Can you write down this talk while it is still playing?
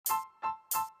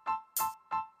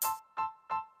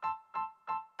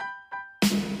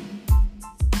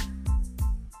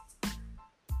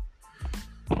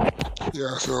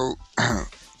Yeah, so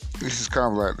this is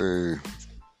kind of like the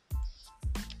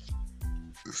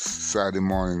Saturday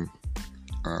morning.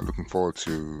 Looking forward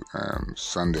to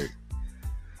Sunday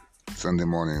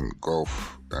morning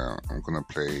golf. I'm gonna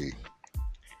play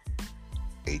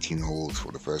 18 holes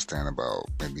for the first time in about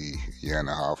maybe a year and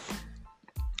a half.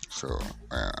 So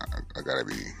I gotta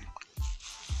be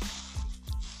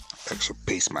extra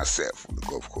pace myself on the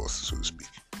golf course, so to speak.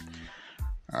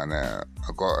 And I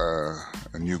got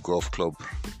a new golf club,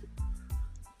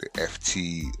 the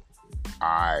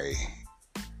FTI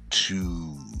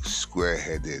 2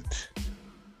 square-headed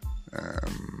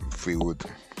Freewood.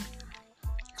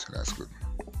 So that's good.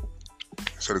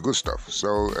 So the good stuff.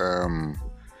 So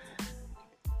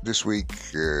this week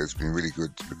it's been really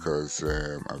good because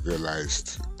I've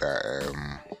realized that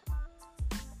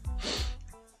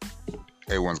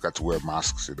everyone's got to wear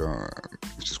masks,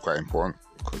 which is quite important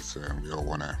because we all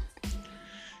want to,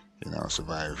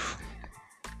 survive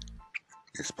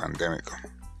this pandemic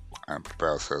and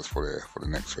prepare ourselves for the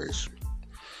next phase.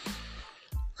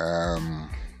 I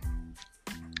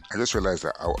just realized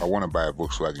that I want to buy a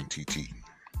Volkswagen TT.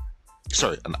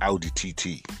 Sorry, an Audi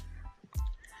TT.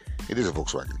 It is a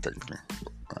Volkswagen technically,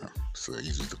 so it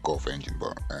uses the Golf engine,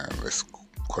 but let's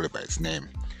call it by its name.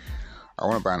 I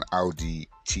want to buy an Audi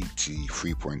TT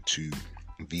 3.2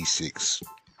 V6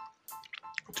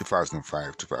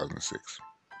 2005, 2006.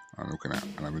 I'm looking at,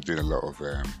 and I've been doing a lot of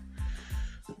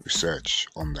research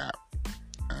on that.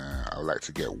 I would like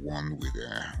to get one with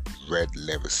red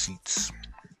leather seats,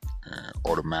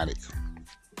 automatic,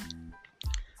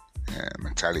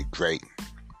 metallic grey,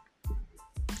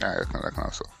 that kind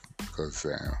of stuff. Because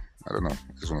I don't know,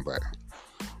 I just want to buy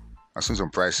it. I've seen some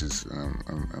prices, and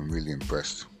I'm really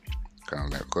impressed. Kind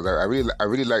of like, because I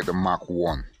really like the Mark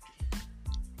 1.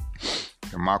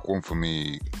 The Mark 1 for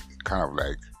me kind of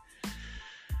like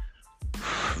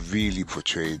really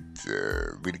portrayed,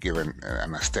 really gave an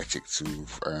aesthetic to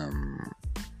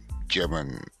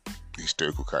German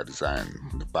historical car design,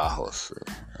 the Bauhaus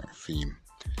theme.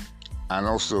 And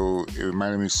also, it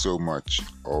reminded me so much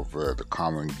of the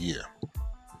Common Gear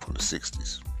from the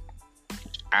 60s.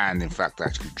 And in fact, I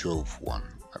actually drove one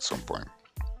at some point.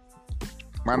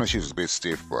 My machine was a bit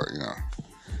stiff, but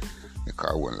the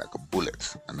car went like a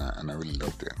bullet, and I really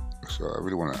loved it. So I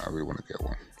really want to get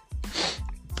one.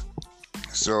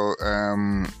 So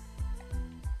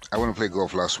I went to play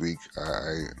golf last week.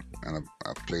 I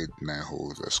played 9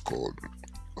 holes. I scored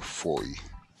a 40,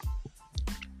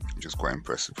 which is quite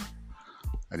impressive.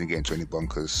 I didn't get into any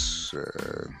bunkers.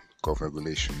 Golf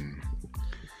regulation,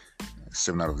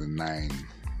 7 out of the 9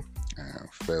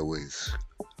 fairways.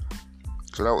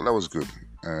 So that was good.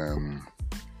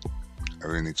 I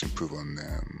really need to improve on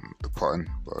the putting,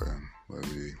 but we're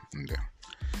really in there.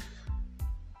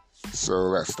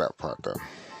 So that's that part done.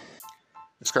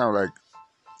 It's kind of like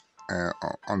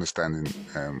understanding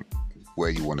where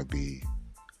you want to be,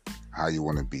 how you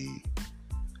want to be,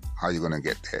 how you're going to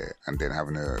get there, and then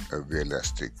having a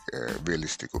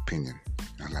realistic opinion.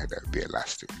 I like that, be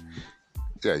elastic.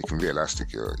 Yeah, you can be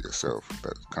elastic yourself,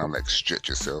 but kind of like stretch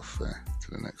yourself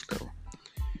to the next level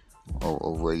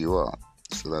of where you are.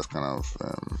 So that's kind of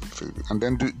and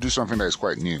then do something that is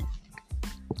quite new,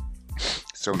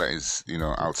 something that is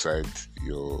outside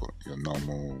your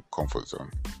normal comfort zone.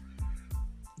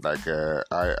 Like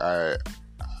I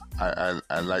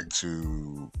like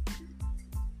to.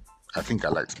 I think I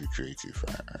like to be creative.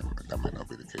 That might not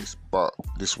be the case, but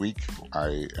this week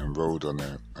I enrolled on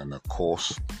a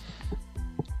course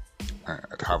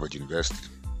at Harvard University,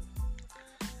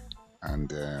 and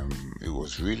it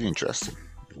was really interesting.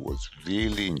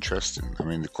 I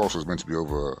mean, the course was meant to be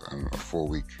over a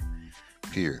 4-week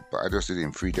period, but I just did it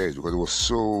in 3 days because I was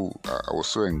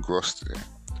so engrossed there.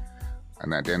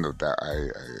 And at the end of that,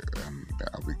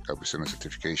 I'll be sent a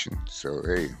certification. So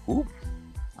hey,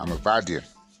 I'm a Vadian,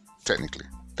 technically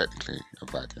a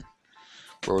Vadian.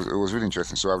 But it was really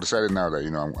interesting. So I've decided now that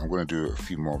I'm going to do a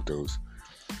few more of those,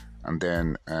 and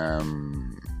then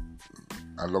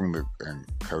along the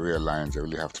career lines, I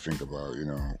really have to think about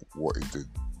what is the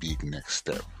big next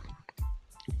step.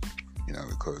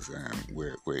 Because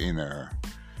we're in a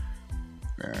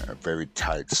very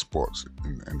tight spot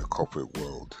in the corporate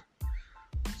world.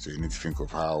 So you need to think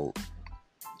of how,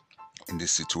 in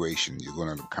this situation, you're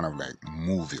going to kind of like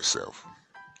move yourself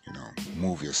with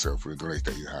the knowledge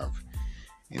that you have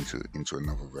into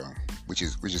another realm, which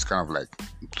is kind of like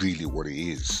really what it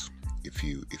is if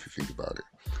you think about it.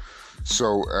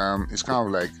 So it's kind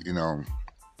of like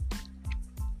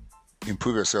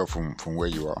improve yourself from where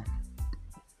you are.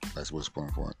 That's what's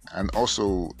important, and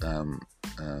also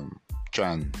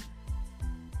try and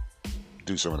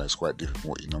do something that's quite different from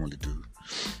what you normally do.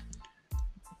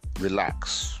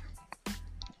 Relax.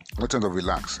 In terms of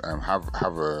relax, have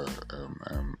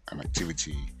an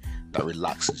activity that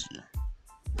relaxes you.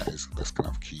 That's kind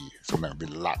of key. Something that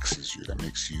relaxes you, that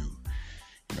makes you,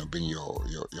 bring your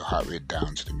heart rate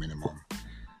down to the minimum,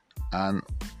 and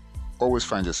always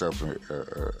find yourself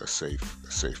a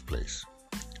safe place,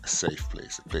 a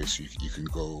place you can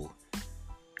go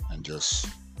and just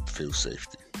feel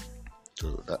safety.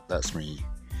 So that's me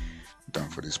done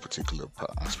for this particular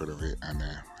aspect of it, and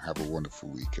have a wonderful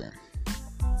weekend.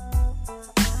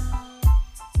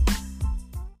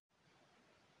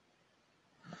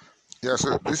 Yeah,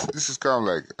 so this is kind of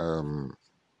like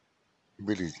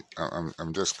really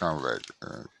I'm just kind of like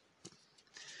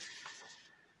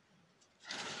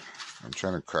I'm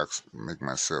trying to make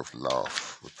myself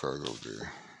laugh because of the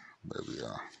where we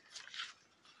are.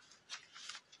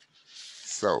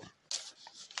 So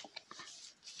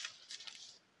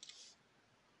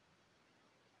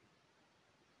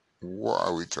what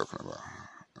are we talking about?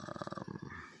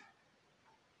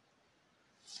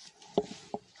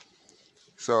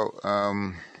 So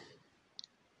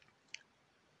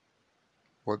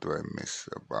what do I miss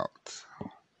about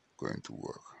going to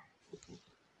work?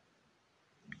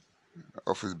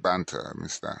 Office banter, I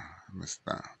miss that. I miss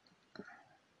that.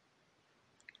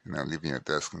 Leaving your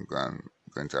desk and going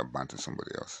to have banter with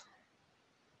somebody else.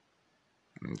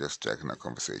 And just checking out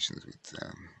conversations with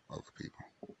other people.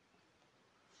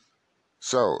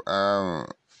 So,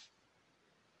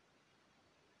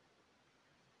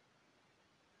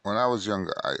 when I was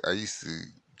younger, I used to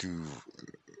do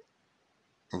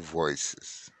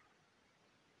voices,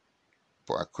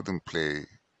 but I couldn't play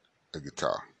a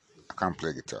guitar. I can't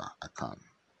play guitar. I can't.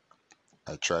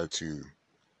 I try to,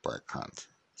 but I can't.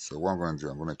 So what I'm going to do,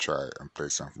 I'm going to try and play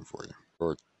something for you.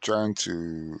 So trying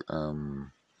to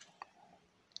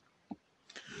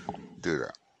do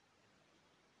that.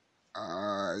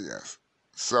 Yes.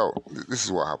 So this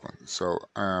is what happened. So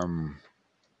I'm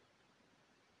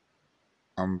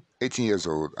 18 years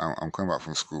old. I'm coming back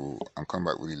from school. I'm coming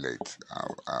back really late.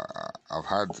 I've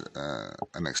had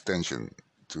an extension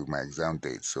to my exam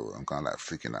date, so I'm kind of like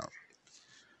freaking out.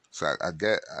 So I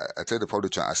tell the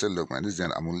public transport, I said, look, man, this is the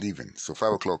end. I'm leaving. So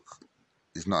 5 o'clock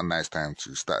is not a nice time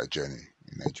to start a journey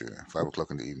in Nigeria. 5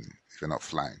 o'clock in the evening if you're not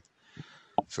flying.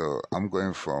 So I'm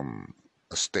going from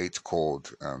a state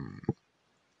called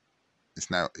it's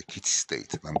now Ekiti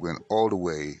State. I'm going all the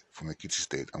way from Ekiti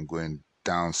State. I'm going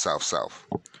down south.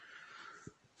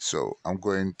 So I'm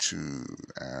going to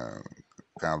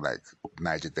kind of like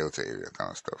Niger Delta area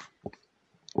kind of stuff.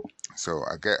 So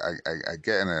I get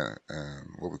in a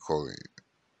what we call it,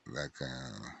 like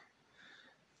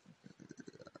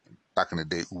back in the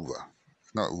day, Uber.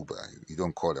 It's not Uber. You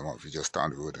don't call them up. You just down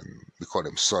the road, and we call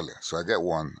them Sole. So I get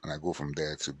one and I go from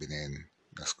there to Benin.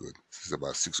 That's good. This is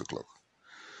about 6 o'clock.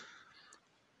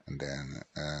 And then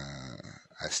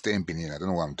I stay in Benin. I don't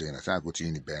know what I'm doing. I think I go to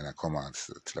Unibe and I come out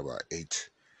till about 8.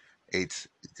 8,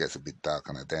 it gets a bit dark,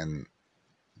 and I then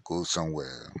go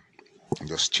somewhere and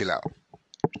just chill out.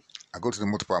 I go to the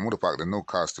motor park, there are no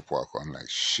cars to park. I'm like,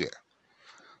 shit.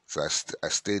 So I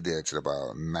stayed there till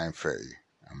about 9:30.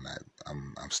 I'm like,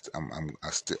 I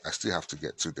still have to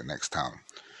get to the next town.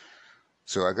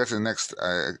 So I get to the next,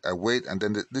 I wait, and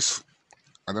then this,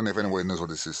 I don't know if anybody knows what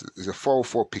this is. It's a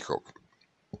 404 pickup.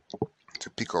 It's a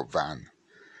pickup van.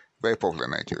 Very popular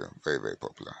in Nigeria. Very, very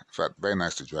popular. In fact, very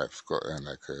nice to drive. It's got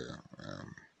like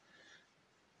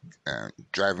a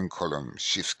driving column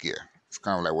shifts gear. It's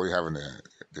kind of like what you have in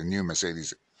the new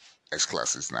Mercedes S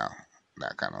classes now.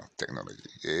 That kind of technology.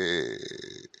 Yeah.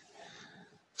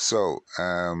 So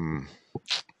I'm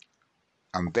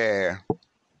there,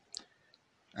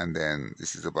 and then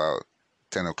this is about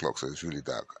 10 o'clock, so it's really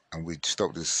dark. And we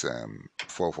stop this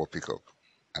 404 pickup,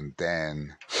 and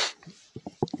then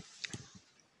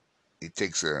it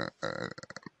takes I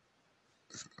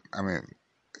mean,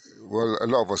 well, a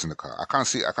lot of us in the car. I can't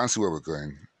see where we're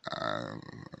going.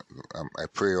 I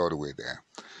pray all the way there.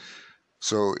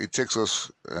 So it takes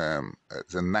us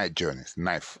it's a night journey. It's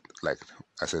night, like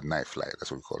I said, night flight.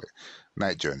 That's what we call it,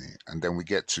 night journey. And then we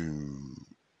get to,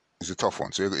 it's a tough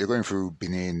one. So you're going through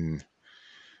Benin,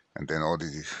 and then all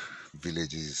the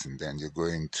villages, and then you're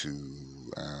going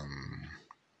to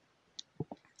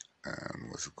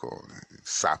what's it called?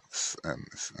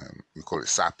 We call it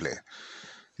Saple.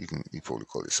 You probably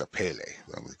call it Sapele.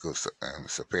 When we go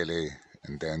Sapele,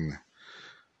 and then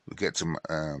we get to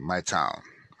my town,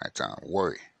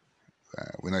 Warri.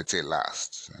 We know it's a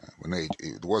last. We know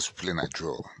it was playing a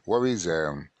draw. Warri is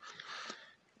the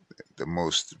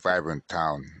most vibrant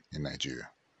town in Nigeria,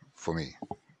 for me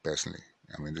personally.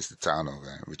 I mean, this is the town of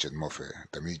Richard Murphy,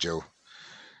 Damijo.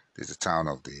 This is the town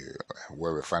of the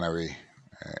World Refinery,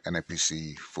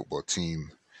 NNPC football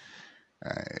team.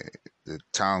 The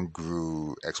town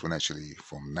grew exponentially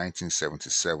from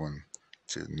 1977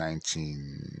 to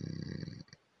 19.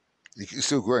 It's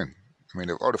still growing. I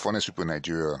mean, all the funniest people in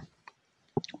Nigeria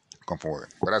come from Warri,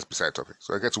 but that's beside the topic.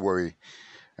 So I get to Warri,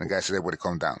 and the guy said, "Everybody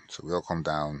come down." So we all come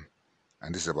down,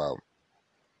 and this is about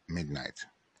midnight.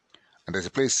 And there's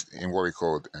a place in Warri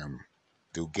called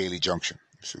the Gailey Junction.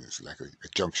 So it's like a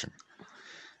junction.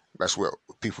 That's where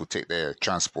people take their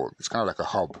transport. It's kind of like a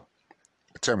hub,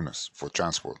 a terminus for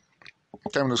transport.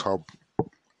 Terminus hub,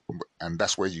 and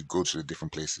that's where you go to the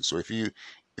different places. So if I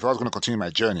was going to continue my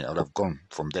journey, I would have gone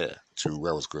from there to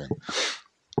where I was going.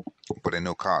 But there are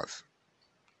no cars.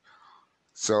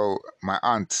 So my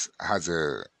aunt has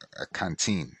a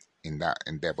canteen in there,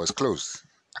 but it's closed.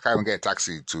 I can't even get a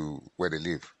taxi to where they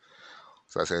live.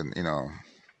 So I said,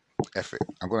 F it.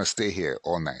 I'm gonna stay here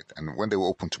all night, and when they will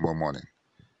open tomorrow morning,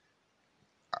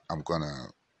 I'm gonna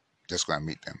just go and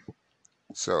meet them.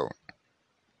 So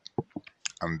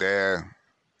I'm there.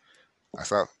 I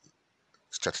start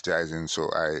strategizing. So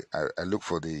I look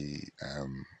for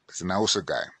it's an Hausa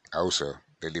guy. Hausa,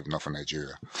 they live in northern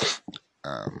Nigeria.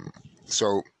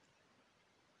 So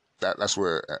that's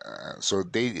where. So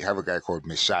they have a guy called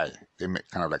Meshai. They make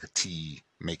kind of like a tea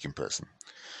making person.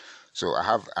 So I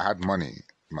had money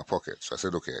in my pocket. So I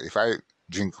said, okay, if I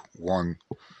drink one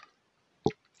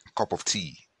cup of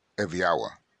tea every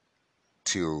hour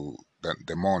till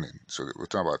the morning, so we're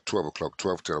talking about 12 o'clock,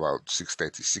 12 till about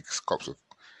 6:30, 6 cups of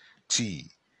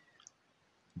tea,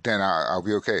 then I'll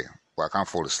be okay. But I can't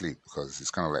fall asleep because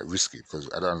it's kind of like risky because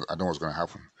I don't know what's going to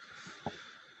happen.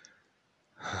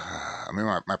 I mean,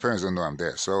 my parents don't know I'm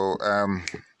there, so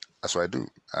that's what I do.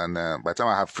 And by the time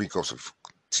I have 3 cups of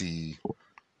tea,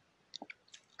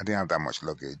 I didn't have that much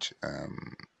luggage.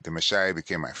 The Mashai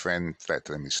became my friend, started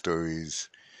telling me stories,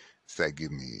 started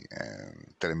giving me,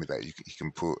 telling me that you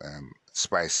can put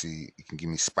you can give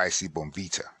me spicy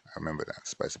Bonvita. I remember that,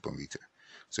 spicy Bonvita.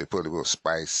 So he put a little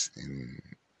spice in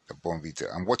the Bonvita.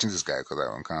 I'm watching this guy because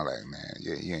I'm kind of like, man,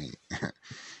 you ain't, you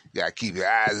gotta keep your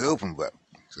eyes open, but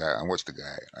so I watched the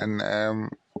guy. And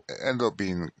it ended up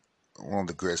being one of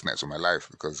the greatest nights of my life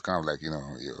because it's kind of like,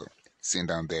 you're sitting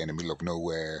down there in the middle of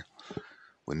nowhere,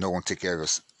 with no one take care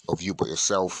of you but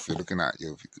yourself. You're looking at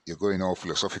you're going all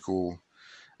philosophical,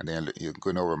 and then you're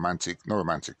going all romantic. Not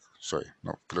romantic, sorry,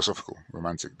 not philosophical,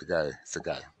 romantic. It's a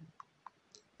guy.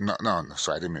 No,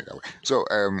 sorry, I didn't mean it that way. So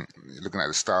you're looking at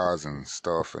the stars and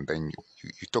stuff, and then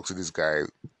you talk to this guy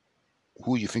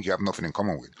who you think you have nothing in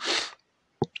common with,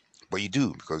 but you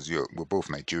do because we're both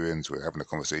Nigerians. We're having a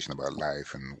conversation about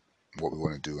life and what we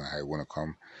want to do and how we want to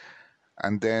come,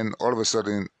 and then all of a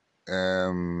sudden,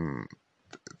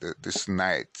 this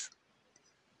night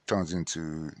turns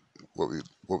into what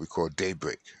we call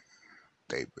daybreak.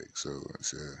 Daybreak. So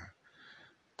it's a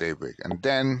daybreak, and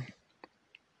then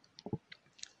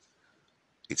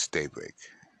it's daybreak,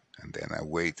 and then I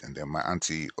wait, and then my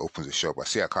auntie opens the shop. I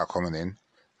see a car coming in.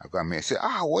 I go and meet. I say,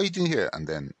 what are you doing here? And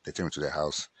then they take me to their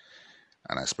house,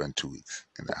 and I spent 2 weeks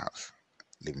in the house,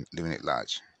 living it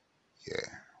large. Yeah,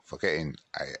 forgetting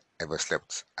I ever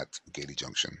slept at Gailey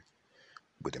Junction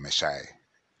with the Meshai,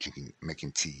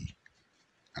 making tea,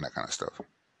 and that kind of stuff.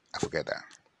 I forget that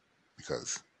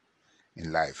because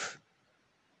in life,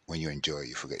 when you enjoy,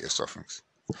 you forget your sufferings.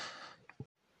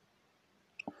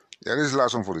 Yeah, this is the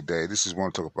last one for the day. This is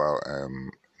one to talk about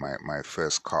my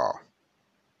first car.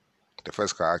 The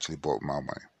first car I actually bought with my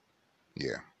money.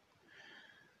 Yeah.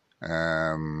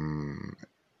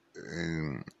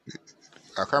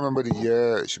 I can't remember the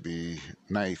year. It should be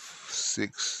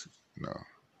 96. No.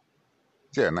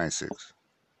 Yeah, 96.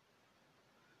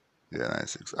 Yeah,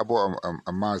 96. I bought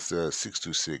a Mazda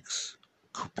 626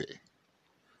 Coupe.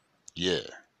 Yeah,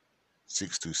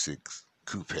 626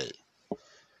 Coupe.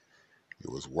 It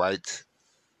was white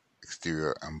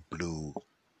exterior and blue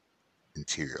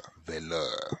interior.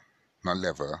 Velour. Not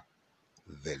leather.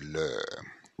 Velour.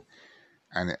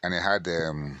 And it had,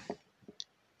 it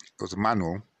was a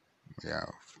manual. Yeah,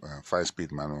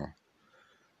 5-speed manual.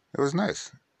 It was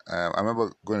nice. I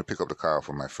remember going to pick up the car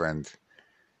from my friend,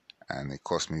 and it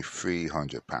cost me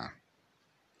 £300.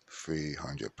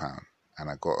 £300, and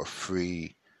I got a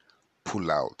free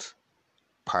pull-out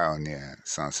Pioneer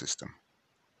sound system,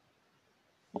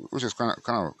 which is kind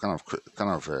of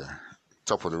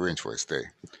top of the range for its day.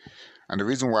 And the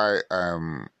reason why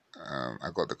I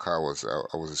got the car was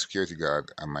I was a security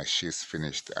guard, and my shifts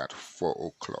finished at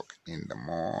 4 o'clock in the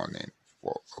morning.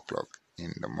 4 o'clock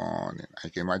in the morning. I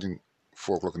can imagine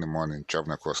 4 o'clock in the morning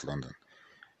traveling across London.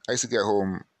 I used to get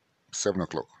home 7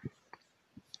 o'clock.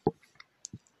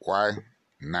 Why?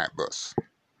 Night bus.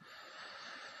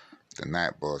 The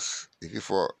night bus. If you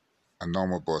thought a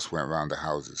normal bus went around the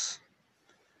houses,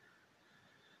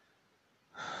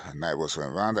 a night bus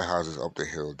went around the houses, up the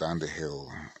hill, down the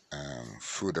hill,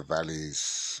 through the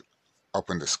valleys, up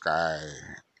in the sky,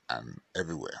 and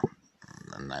everywhere.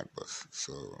 A night bus.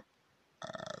 So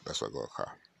that's why I got a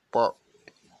car. But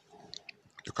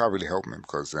the car really helped me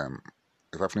because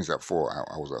if I finished at 4,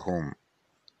 I was at home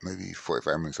maybe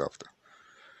 45 minutes after.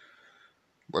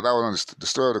 But that was the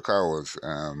story of the car was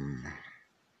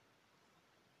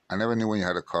I never knew when you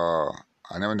had a car.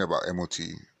 I never knew about MOT.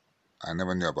 I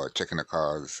never knew about checking the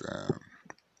cars.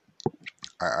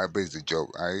 I based the job.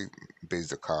 I based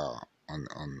the car on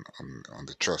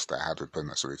the trust that I had with the person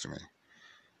that sold it to me,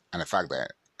 and the fact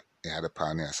that it had a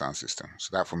Pioneer sound system.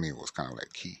 So that for me was kind of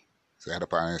like key. So it had a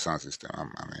Pioneer sound system. I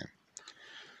mean,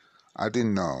 I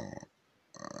didn't know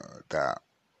that.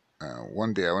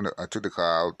 One day I took the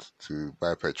car out to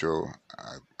buy petrol.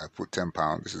 I put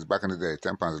 £10. This is back in the day.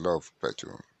 £10 is a lot of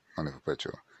petrol, money for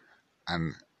petrol.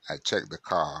 And I checked the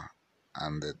car,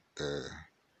 and the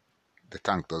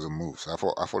tank doesn't move. So I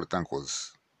thought the tank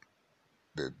was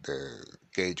the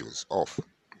gauge was off.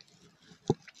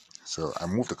 So I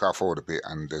moved the car forward a bit,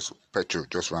 and there's petrol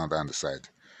just round down the side.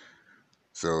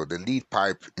 So the lead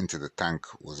pipe into the tank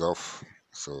was off.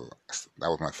 So that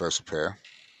was my first repair.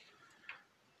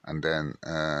 And then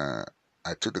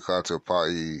I took the car to a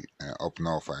party up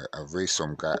north. I raced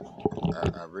some guy.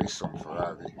 I raced some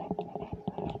Ferrari,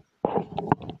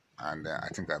 and I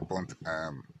think I bumped.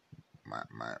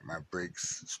 My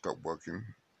brakes stopped working,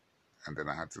 and then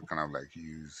I had to kind of like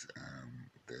use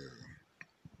the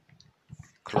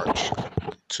clutch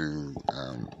to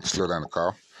slow down the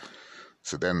car.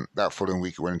 So then that following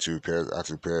week, I went into repairs. I had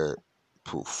to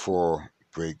put 4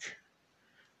 brake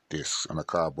discs on a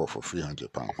car I bought for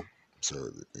 £300. So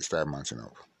it started mounting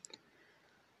up.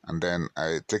 And then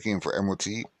I take it in for MOT,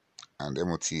 and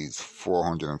MOT is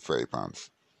 £430.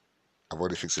 I've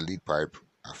already fixed the lead pipe.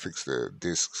 I fixed the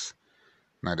discs.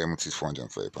 Now the MOT is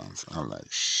 £430. I'm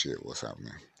like, shit, what's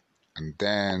happening? And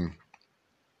then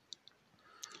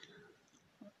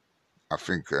I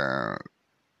think the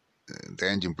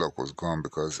engine block was gone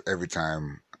because every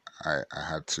time I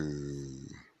had to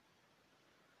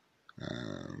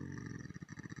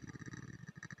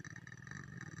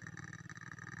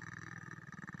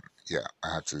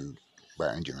I had to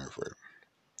buy engine oil for it.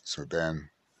 So then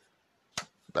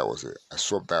that was it. I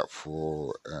swapped that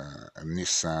for a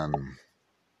Nissan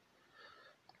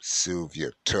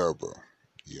Silvia Turbo.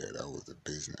 Yeah, that was the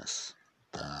business.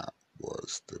 That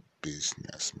was the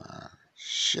business, man.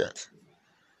 Shit.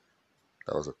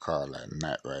 That was a car like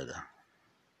Knight Rider.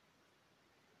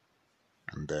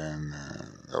 And then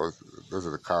those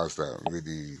are the cars that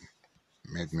really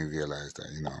made me realize that,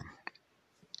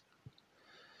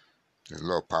 there's a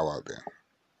lot of power out there.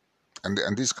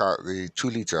 And this car, the 2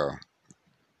 liter,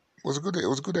 was a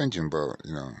good engine, but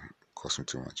cost me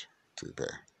too much to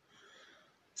repair.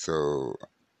 So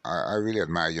I really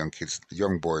admire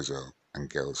young boys and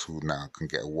girls who now can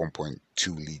get a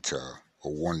 1.2 liter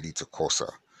or 1 liter Corsa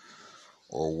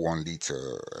or 1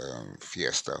 liter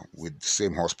Fiesta with the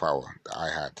same horsepower that I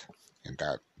had in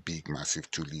that big, massive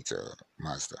 2 liter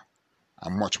Mazda.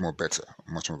 I'm much more better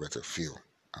feel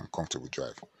and comfortable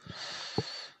drive.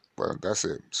 But that's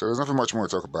it. So there's nothing much more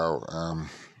to talk about. I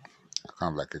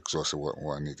kind of like exhausted what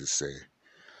I need to say.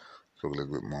 Talk a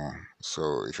little bit more.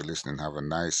 So if you're listening, have a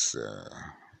nice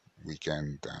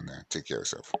weekend and take care of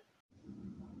yourself.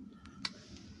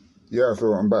 Yeah,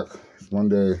 so I'm back. It's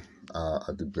Monday.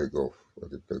 I did play golf. I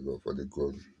did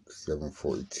good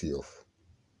 740 tee off.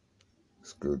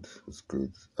 It's good.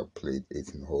 I played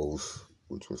 18 holes,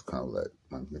 which was kind of like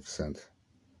magnificent.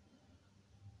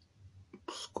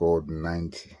 Scored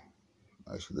 90.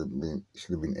 I should have been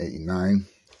 89.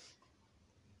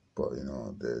 But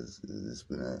it's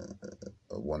been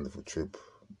a wonderful trip.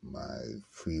 My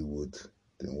free wood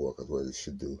didn't work as well as it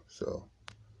should do, so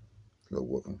a little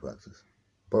work in practice.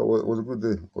 But it was a good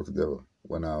day altogether.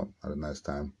 Went out, had a nice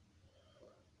time,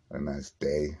 had a nice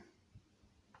day.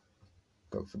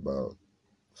 Talked about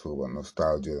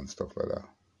nostalgia and stuff like that.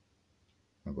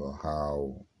 About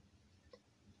how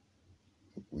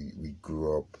we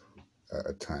grew up at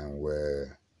a time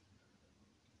where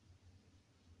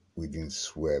we didn't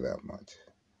swear that much.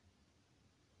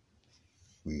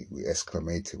 We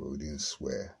exclamated, but we didn't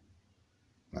swear.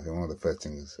 I think one of the first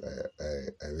things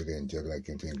I really enjoyed when I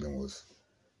came to England was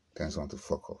telling someone to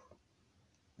fuck off.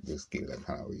 Just give that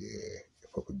kind of, yeah,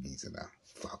 fucking geezer now.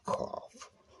 Fuck off.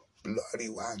 Bloody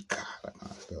wanker. That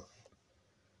kind of stuff.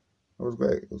 It was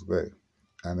great.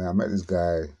 And then I met this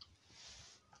guy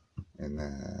in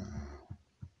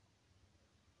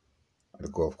at the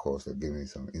golf course that gave me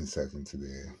some insight into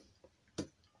the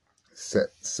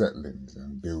settlings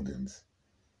and buildings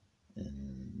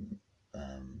in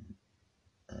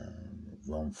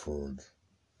Romford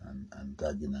and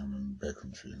Dagenham and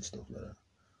Becontree and stuff like that.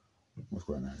 It was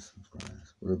quite nice. It was quite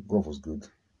nice. But the golf was good.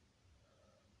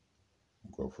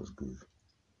 The golf was good.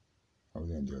 I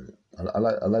really enjoyed it. I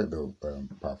like the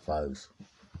par fives,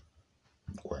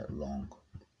 quite long.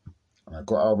 And I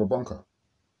got out of a bunker.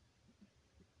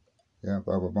 Yeah, I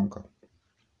got out of a bunker.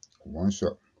 One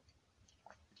shot.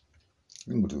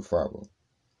 Didn't go too far, but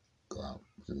got out,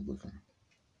 which is a good thing.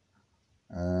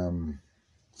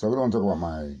 So we don't talk about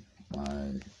my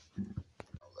that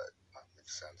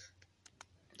makes sense.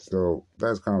 So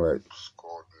that's kind of like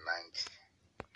scored